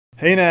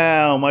Hey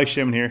now, Mike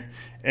Shamon here.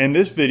 In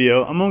this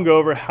video, I'm going to go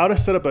over how to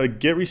set up a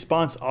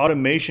GetResponse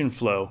automation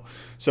flow.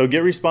 So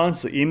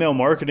GetResponse, the email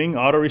marketing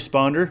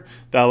autoresponder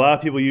that a lot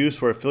of people use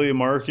for affiliate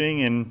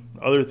marketing and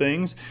other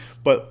things.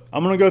 But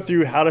I'm going to go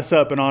through how to set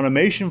up an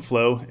automation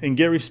flow in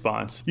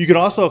GetResponse. You can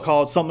also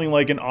call it something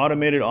like an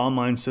automated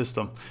online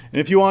system.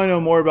 And if you want to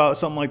know more about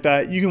something like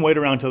that, you can wait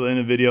around till the end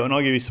of the video and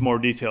I'll give you some more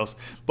details.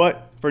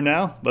 But for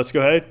now, let's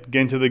go ahead,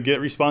 get into the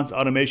GetResponse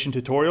automation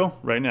tutorial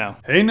right now.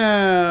 Hey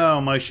now,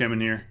 Mike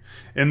Shamon here.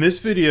 In this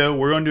video,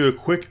 we're going to do a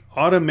quick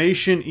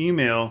automation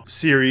email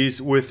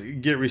series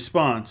with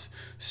GetResponse.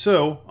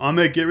 So I'm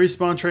at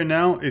GetResponse right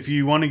now. If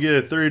you want to get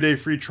a 30-day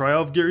free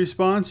trial of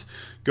GetResponse,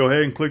 go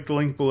ahead and click the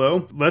link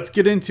below. Let's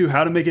get into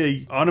how to make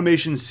an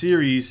automation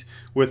series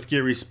with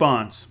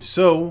GetResponse.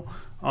 So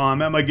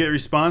I'm at my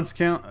GetResponse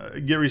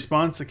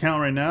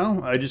account right now.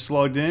 I just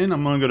logged in.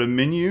 I'm going to go to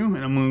menu and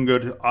I'm going to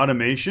go to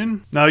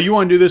automation. Now you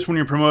want to do this when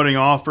you're promoting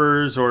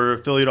offers or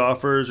affiliate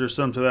offers or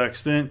something to that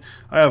extent.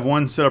 I have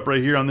one set up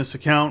right here on this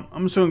account.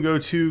 I'm just going to go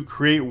to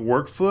create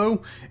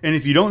workflow. And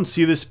if you don't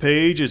see this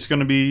page, it's going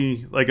to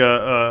be like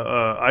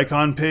a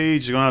icon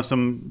page. It's going to have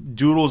some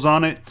doodles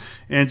on it.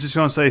 And it's just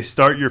going to say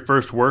start your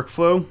first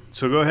workflow.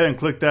 So go ahead and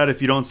click that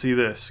if you don't see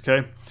this.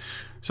 Okay.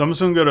 So I'm just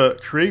going to go to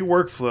create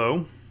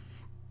workflow.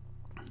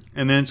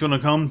 And then it's going to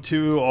come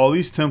to all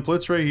these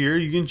templates right here.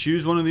 You can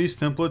choose one of these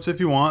templates if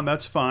you want,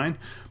 that's fine.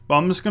 But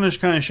I'm just going to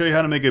kind of show you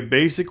how to make a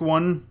basic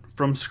one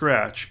from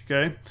scratch,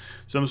 okay?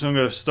 So I'm just going to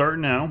go to start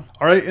now.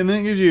 All right, and then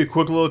it gives you a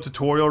quick little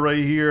tutorial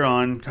right here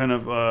on kind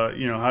of,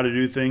 how to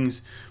do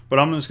things. But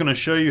I'm just going to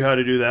show you how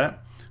to do that.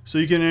 So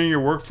you can enter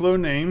your workflow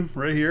name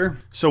right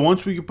here. So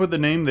once we can put the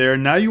name there,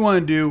 now you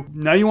want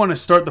to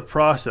start the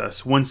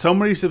process. When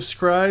somebody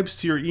subscribes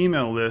to your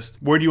email list,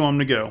 where do you want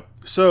them to go?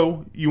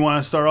 So you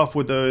want to start off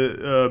with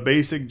a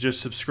basic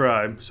just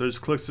subscribe. So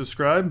just click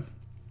subscribe.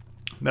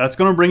 That's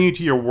going to bring you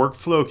to your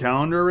workflow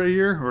calendar right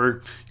here,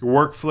 or your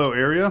workflow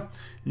area.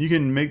 You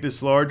can make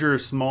this larger or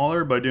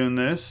smaller by doing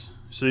this.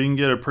 So you can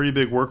get a pretty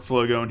big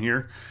workflow going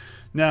here.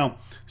 Now,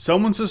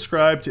 someone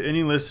subscribed to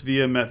any list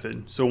via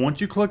method. So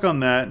once you click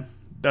on that,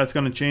 that's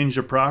going to change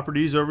the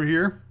properties over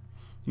here.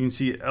 You can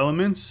see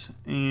elements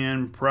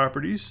and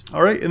properties.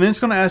 All right, and then it's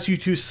going to ask you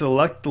to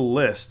select the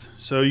list.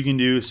 So you can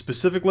do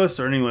specific lists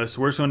or any list.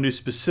 We're just going to do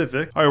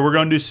specific. All right, we're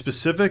going to do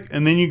specific,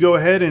 and then you go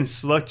ahead and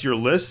select your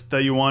list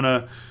that you want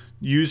to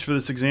use for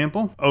this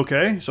example.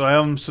 Okay, so I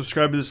have them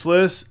subscribed to this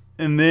list,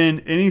 and then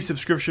any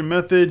subscription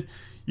method,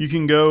 you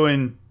can go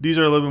and these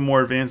are a little bit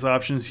more advanced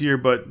options here,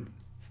 but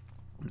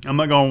I'm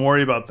not going to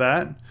worry about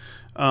that.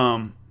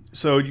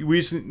 So we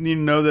just need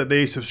to know that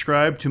they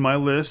subscribe to my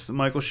list,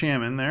 Michael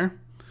Shamon there.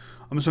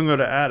 I'm just going to go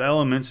to add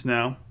elements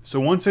now. So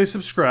once they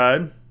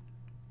subscribe,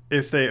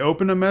 if they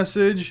open a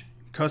message,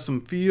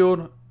 custom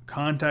field,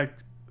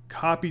 contact,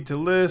 copy to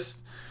list.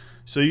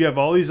 So you have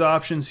all these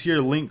options here,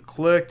 link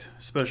clicked,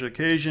 special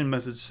occasion,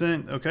 message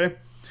sent, okay?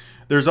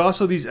 There's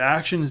also these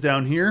actions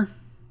down here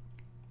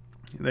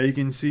that you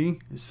can see.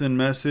 Send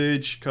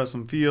message,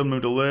 custom field,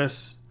 move to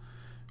list,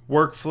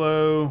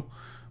 workflow,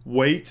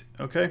 wait,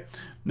 okay?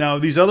 Now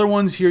these other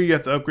ones here, you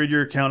have to upgrade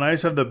your account. I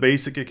just have the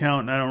basic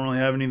account and I don't really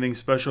have anything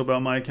special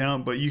about my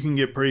account, but you can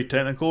get pretty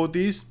technical with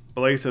these.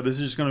 But like I said, this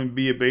is just going to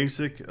be a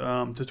basic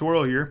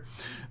tutorial here.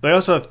 They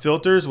also have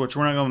filters, which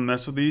we're not going to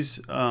mess with these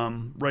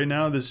right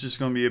now. This is just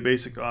going to be a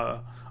basic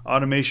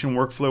automation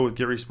workflow with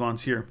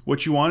GetResponse here.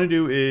 What you want to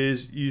do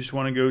is you just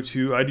want to go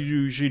to, I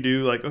usually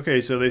do like, okay,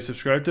 so they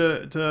subscribe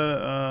to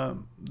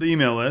the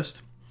email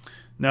list.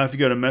 Now if you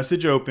go to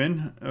message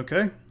open,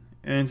 okay,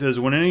 and it says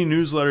when any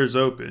newsletter is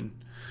open,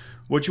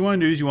 what you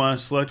want to do is you want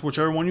to select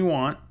whichever one you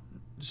want.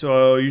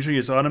 So usually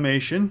it's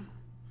automation.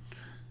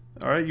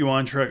 All right, you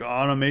want to track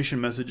automation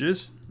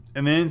messages.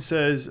 And then it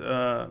says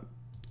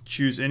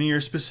choose any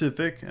or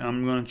specific.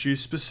 I'm going to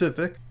choose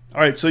specific. All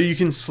right, so you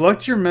can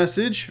select your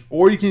message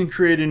or you can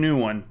create a new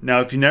one.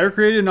 Now, if you never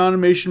created an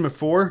automation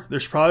before,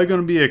 there's probably going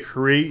to be a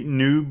create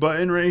new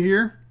button right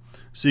here.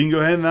 So you can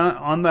go ahead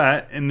on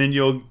that, and then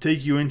you'll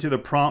take you into the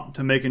prompt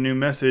to make a new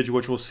message,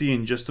 which we'll see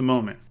in just a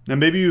moment. Now,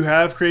 maybe you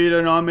have created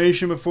an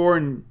automation before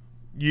and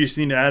you just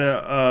need to add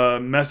a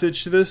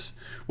message to this.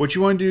 What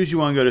you want to do is you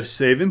want to go to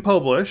save and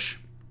publish.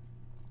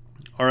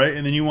 All right,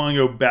 and then you want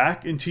to go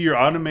back into your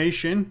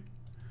automation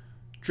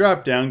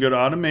drop down, go to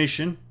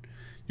automation.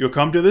 You'll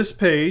come to this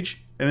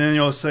page and then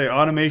you'll say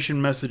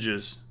automation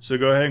messages. So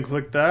go ahead and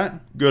click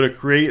that. Go to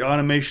create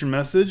automation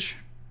message.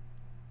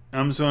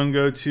 I'm just going to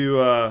go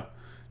to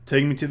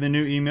take me to the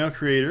new email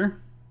creator.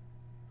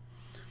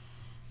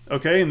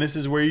 Okay, and this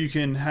is where you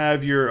can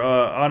have your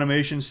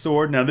automation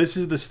stored. Now this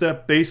is the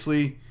step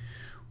basically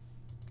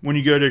when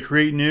you go to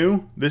create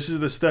new, this is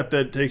the step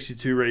that takes you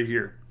to right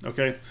here.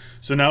 Okay,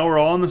 so now we're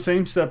all in the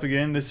same step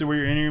again. This is where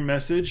you're entering your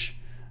message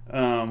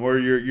or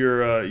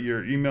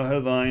your email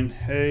headline.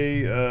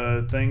 Hey,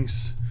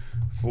 thanks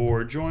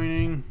for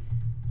joining.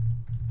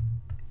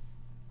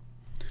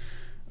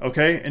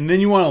 Okay, and then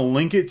you want to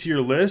link it to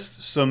your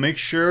list. So make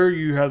sure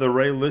you have the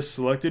right list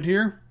selected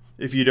here.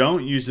 If you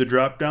don't, use the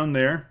drop down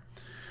there.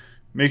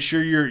 Make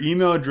sure your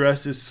email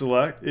address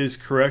is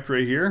correct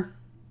right here.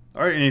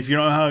 All right, and if you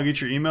don't know how to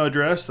get your email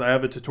address, I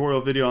have a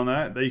tutorial video on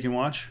that you can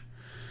watch.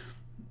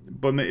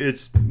 But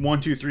it's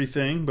 1, 2, 3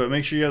 thing. But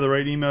make sure you have the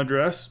right email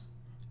address.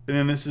 And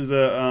then this is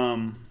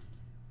the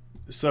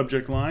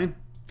subject line.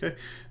 Okay,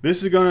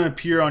 this is going to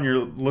appear on your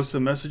list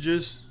of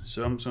messages.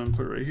 So I'm just going to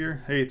put it right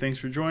here. Hey, thanks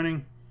for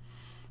joining.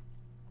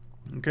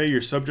 Okay,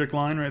 your subject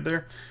line right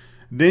there.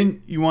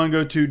 Then you want to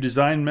go to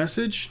design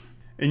message.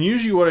 And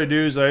usually what I do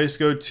is I just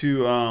go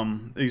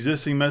to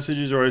existing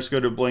messages, or I just go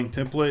to blank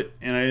template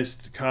and I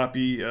just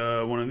copy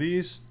one of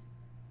these.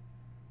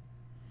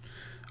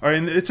 All right,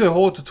 and it's a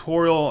whole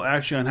tutorial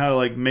actually on how to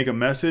like make a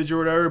message or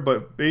whatever,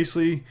 but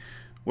basically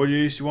what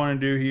you just want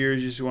to do here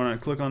is you just want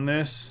to click on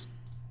this,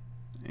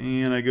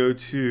 and I go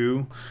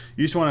to,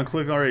 you just want to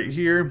click right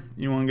here,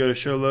 you want to go to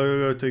show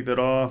logo, take that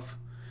off,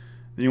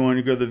 then you want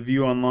to go to the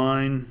view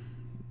online,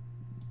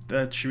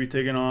 that should be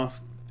taken off,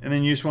 and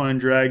then you just want to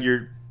drag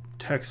your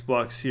text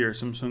blocks here.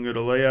 So I'm just going to go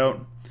to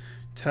layout,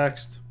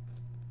 text,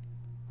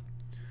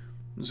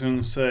 I'm just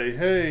going to say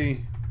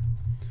hey,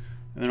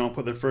 and then I'll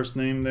put their first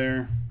name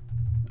there.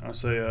 I'll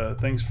say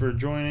thanks for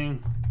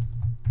joining,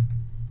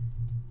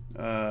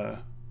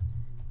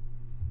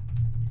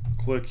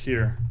 click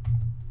here,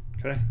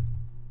 okay,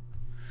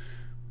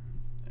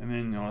 and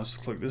then I'll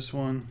just click this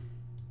one.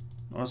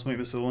 Let's make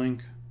this a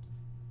link.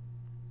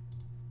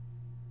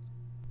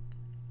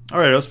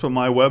 Alright, let's put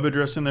my web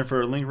address in there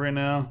for a link right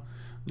now.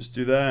 Just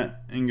do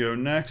that and go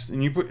next,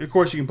 and you put, of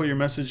course you can put your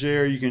message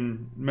there, you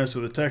can mess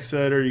with a text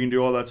editor, you can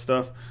do all that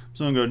stuff.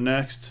 So I'm going to go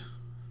next.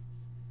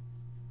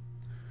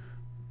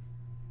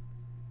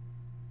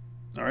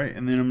 Alright,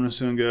 and then I'm just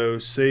going to go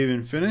save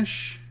and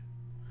finish.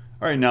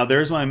 Alright, now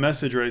there's my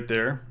message right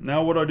there.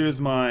 Now what I'll do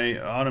with my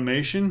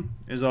automation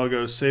is I'll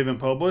go save and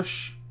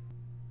publish.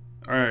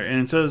 Alright,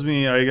 and it says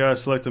me I gotta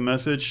select a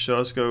message, so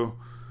let's go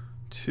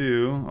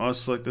to, I'll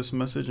select this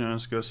message and I'll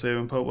just go save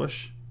and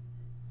publish.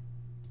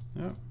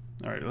 Yep.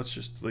 Alright, let's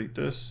just delete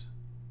this.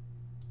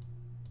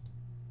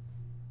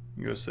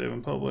 Go save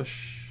and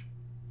publish.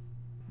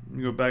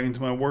 Go back into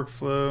my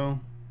workflow,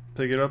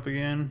 pick it up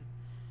again.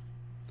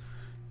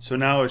 So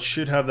now it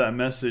should have that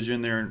message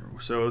in there.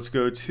 So let's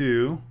go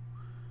to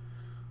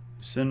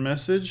send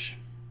message.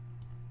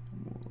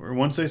 Or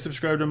once they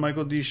subscribe to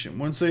Michael D.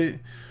 Once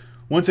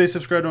they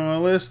subscribe to my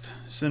list,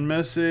 send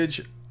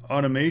message,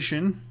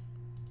 automation.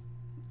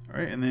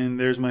 All right, and then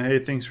there's my hey,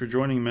 thanks for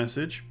joining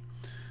message.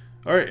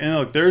 All right, and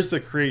look, there's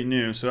the create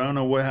new. So I don't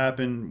know what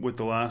happened with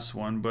the last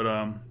one,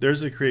 but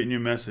there's the create new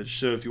message.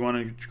 So if you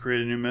want to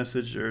create a new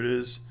message, there it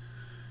is.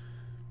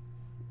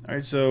 All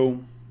right,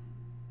 so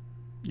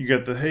you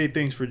got the hey,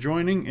 thanks for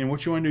joining, and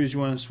what you want to do is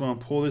you want to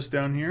pull this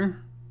down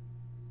here.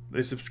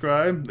 They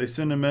subscribe, they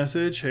send a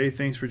message, hey,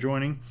 thanks for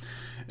joining.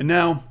 And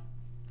now,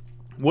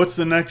 what's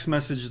the next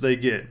message they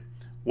get?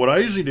 What I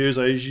usually do is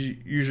I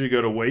usually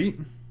go to wait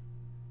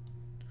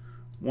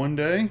 1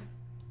 day.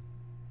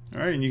 All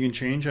right, and you can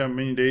change how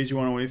many days you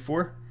want to wait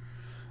for.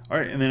 All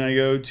right, and then I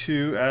go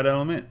to add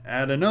element,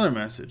 add another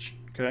message.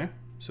 Okay,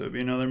 so it'd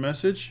be another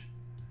message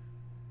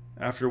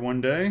after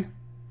 1 day, and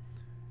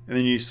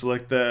then you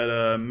select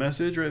that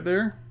message right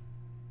there.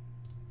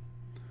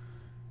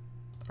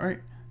 All right,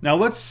 now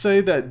let's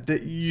say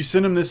that you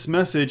send them this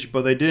message,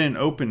 but they didn't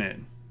open it.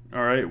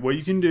 All right, what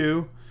you can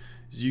do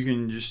is you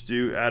can just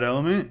do add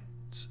element,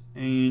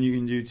 and you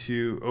can do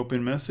to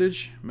open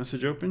message,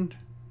 message opened.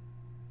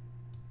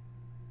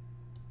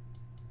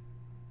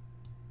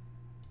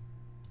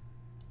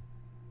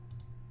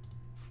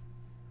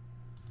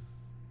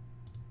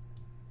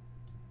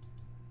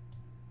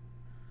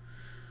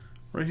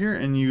 Right here,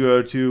 and you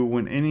go to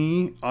when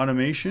any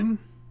automation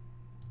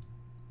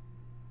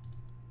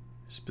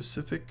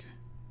specific,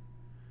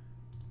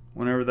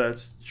 whenever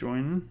that's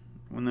joined,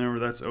 whenever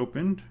that's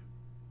opened,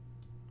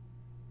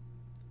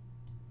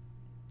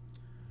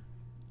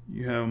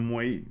 you have them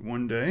wait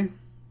 1 day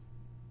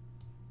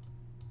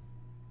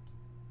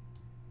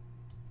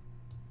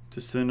to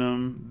send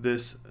them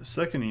this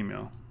second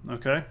email.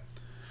 Okay,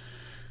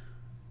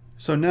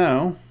 so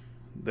now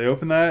they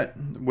open that,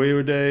 wait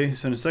a day,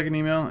 send a second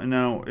email, and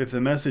now if the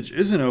message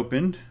isn't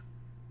opened,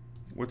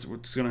 what's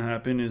going to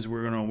happen is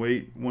we're going to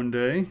wait 1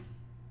 day.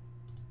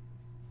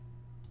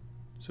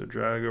 So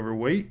drag over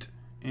wait,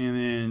 and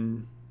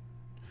then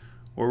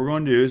what we're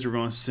going to do is we're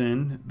going to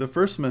send the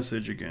first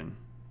message again.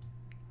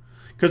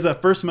 Because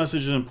that first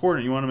message is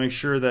important, you want to make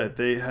sure that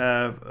they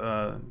have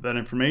that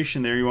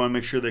information there. You want to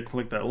make sure they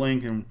click that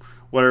link and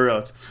whatever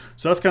else.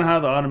 So that's kind of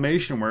how the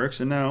automation works.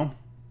 And now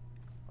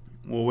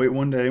we'll wait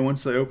 1 day.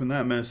 Once they open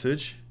that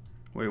message,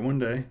 wait 1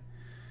 day,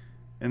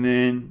 and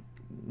then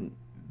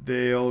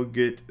they'll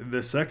get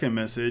the second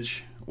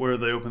message whether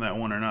they open that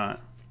one or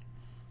not.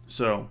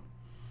 So,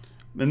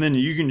 and then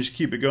you can just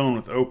keep it going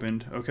with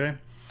opened. Okay,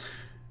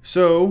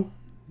 so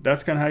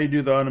that's kind of how you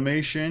do the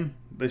automation.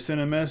 They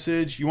send a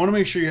message. You want to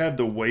make sure you have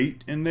the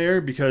wait in there,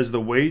 because the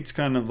wait's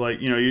kind of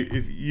like, you know,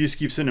 if you just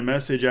keep sending a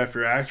message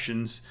after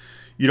actions,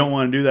 you don't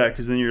want to do that,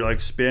 because then you're like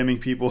spamming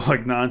people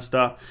like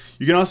nonstop.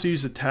 You can also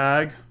use the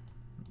tag.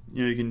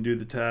 You know, you can do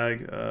the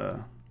tag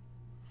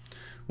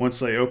once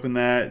they open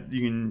that,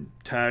 you can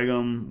tag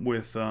them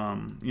with,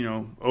 you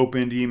know,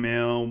 opened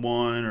email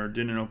 1 or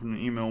didn't open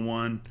email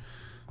 1.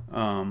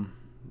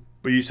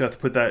 But you just have to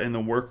put that in the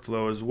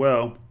workflow as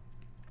well.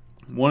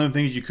 One of the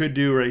things you could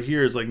do right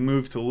here is like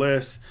move to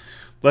list.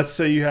 Let's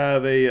say you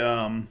have a,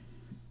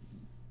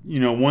 you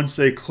know, once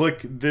they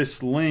click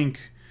this link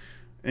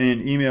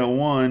in email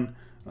 1,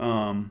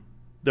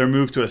 they're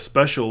moved to a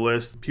special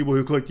list. People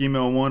who clicked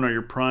email 1 are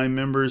your Prime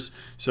members.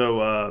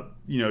 So,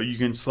 you know, you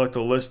can select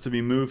a list to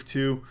be moved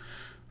to.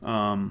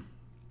 You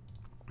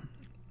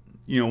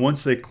know,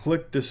 once they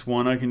click this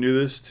one, I can do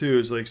this too.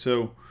 It's like,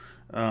 so,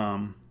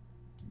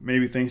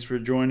 maybe thanks for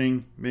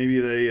joining.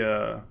 Maybe they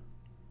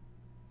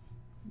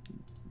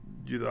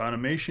do the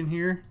automation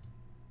here.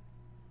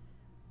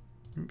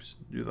 Oops,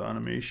 do the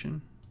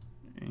automation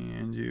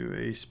and do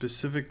a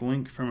specific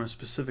link from a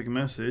specific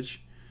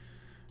message.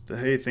 The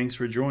hey, thanks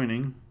for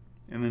joining,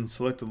 and then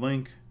select the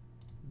link,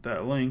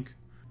 that link.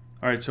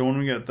 All right, so when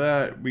we got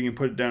that, we can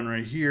put it down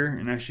right here,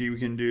 and actually we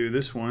can do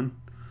this one.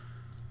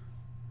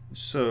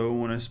 So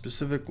when a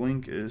specific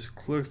link is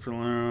clicked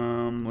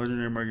from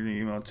Legendary Marketing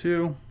Email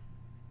 2,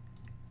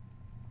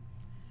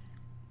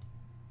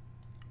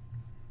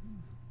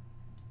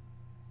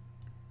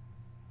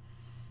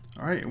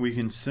 all right, we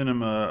can send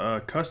them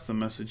a custom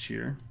message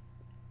here.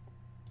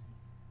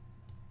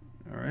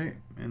 All right,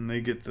 and they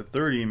get the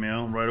third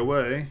email right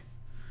away.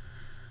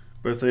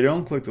 But if they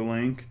don't click the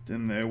link,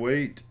 then they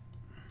wait,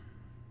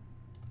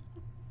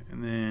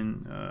 and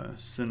then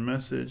send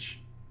message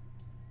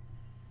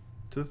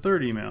to the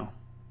third email,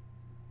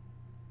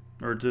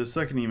 or to the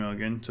second email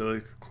again until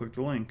they click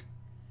the link.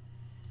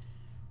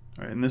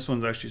 All right, and this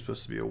one's actually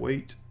supposed to be a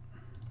wait.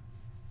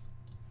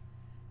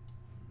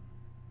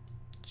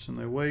 So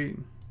they wait,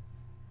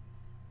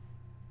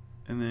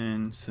 and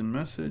then send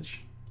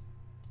message.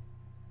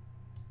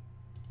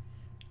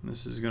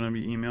 This is going to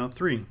be email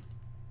 3.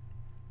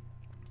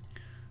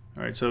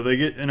 All right, so they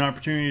get an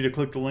opportunity to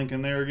click the link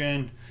in there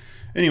again.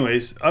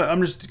 Anyways, I'm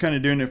just kind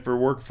of doing it for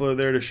workflow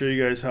there to show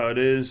you guys how it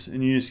is,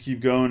 and you just keep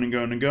going and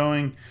going and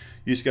going.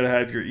 You just got to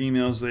have your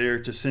emails there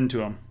to send to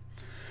them.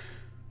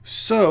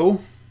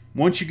 So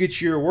once you get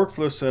your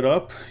workflow set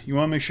up, you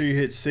want to make sure you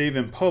hit save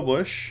and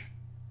publish.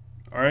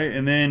 All right,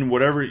 and then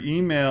whatever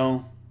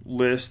email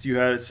list you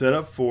had it set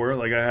up for,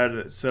 like I had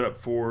it set up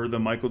for the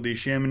Michael D.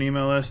 Shamon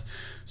email list.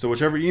 So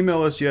whichever email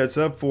list you had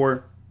set up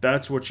for,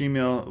 that's which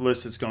email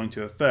list it's going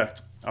to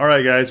affect. All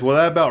right, guys, well,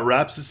 that about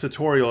wraps this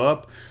tutorial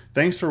up.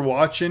 Thanks for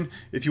watching.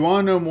 If you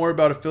want to know more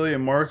about affiliate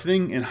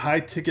marketing and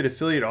high-ticket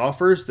affiliate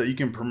offers that you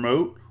can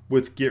promote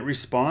with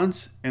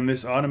GetResponse and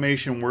this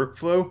automation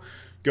workflow,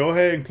 go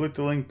ahead and click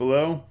the link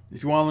below.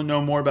 If you want to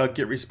know more about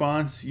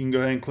GetResponse, you can go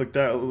ahead and click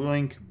that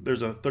link.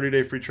 There's a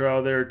 30-day free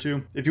trial there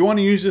too. If you want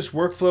to use this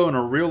workflow in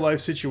a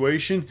real-life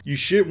situation,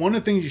 one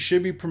of the things you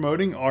should be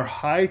promoting are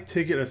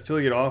high-ticket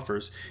affiliate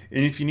offers.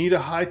 And if you need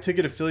a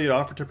high-ticket affiliate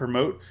offer to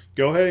promote,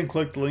 go ahead and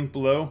click the link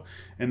below,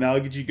 and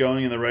that'll get you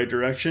going in the right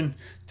direction.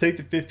 Take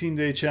the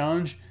 15-day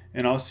challenge,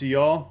 and I'll see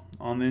y'all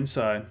on the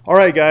inside. All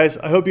right, guys,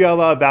 I hope you got a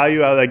lot of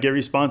value out of that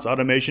GetResponse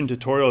automation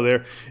tutorial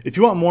there. If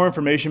you want more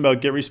information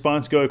about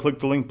GetResponse, go ahead and click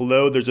the link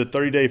below. There's a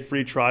 30-day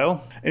free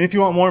trial. And if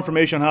you want more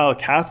information on how to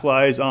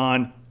capitalize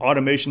on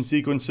automation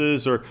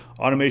sequences or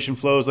automation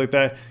flows like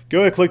that, go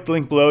ahead and click the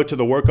link below to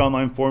the Work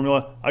Online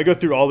formula. I go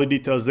through all the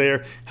details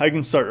there, how you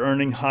can start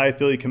earning high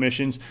affiliate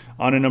commissions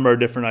on a number of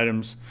different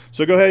items.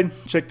 So go ahead,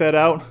 check that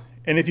out.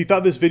 And if you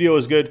thought this video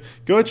was good,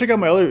 go ahead and check out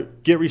my other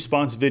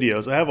GetResponse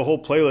videos. I have a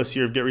whole playlist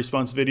here of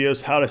GetResponse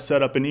videos, how to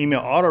set up an email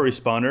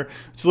autoresponder.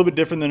 It's a little bit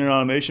different than an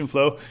automation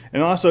flow.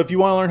 And also, if you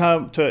want to learn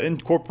how to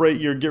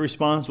incorporate your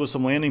GetResponse with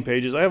some landing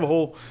pages, I have a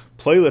whole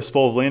playlist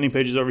full of landing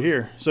pages over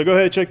here. So go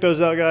ahead and check those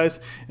out, guys,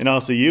 and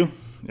I'll see you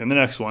in the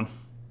next one.